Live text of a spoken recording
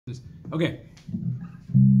Okay,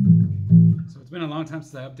 so it's been a long time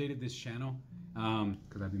since I updated this channel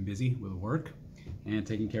because I've been busy with work and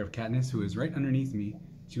taking care of Katniss, who is right underneath me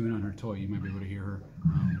chewing on her toy. You might be able to hear her.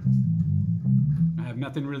 I have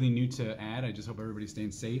nothing really new to add. I just hope everybody's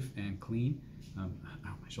staying safe and clean. Ow,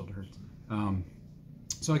 my shoulder hurts.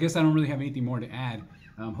 So I guess I don't really have anything more to add.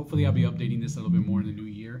 Hopefully I'll be updating this a little bit more in the new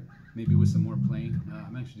year, maybe with some more playing.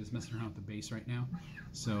 I'm actually just messing around with the base right now,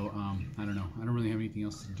 so I don't know. I don't really have anything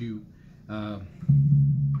else to do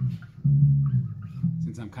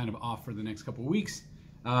since I'm kind of off for the next couple of weeks.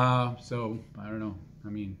 So I don't know. I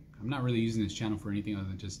mean, I'm not really using this channel for anything other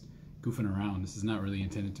than just goofing around. This is not really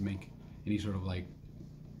intended to make any sort of like,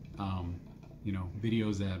 you know,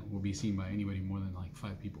 videos that will be seen by anybody more than like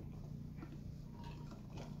 5 people.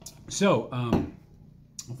 So,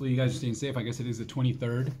 hopefully you guys are staying safe. I guess it is the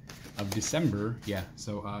 23rd of December. Yeah,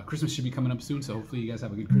 so Christmas should be coming up soon, so hopefully you guys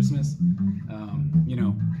have a good Christmas. You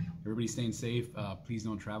know, everybody's staying safe. Please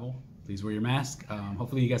don't travel. Please wear your mask.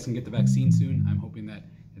 Hopefully you guys can get the vaccine soon. I'm hoping that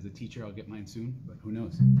as a teacher I'll get mine soon, but who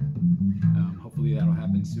knows. Hopefully that'll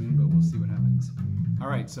happen soon, but we'll see what happens. All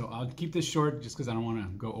right, so I'll keep this short just because I don't want to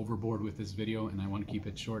go overboard with this video, and I want to keep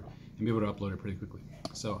it short and be able to upload it pretty quickly.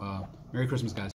 So Merry Christmas, guys.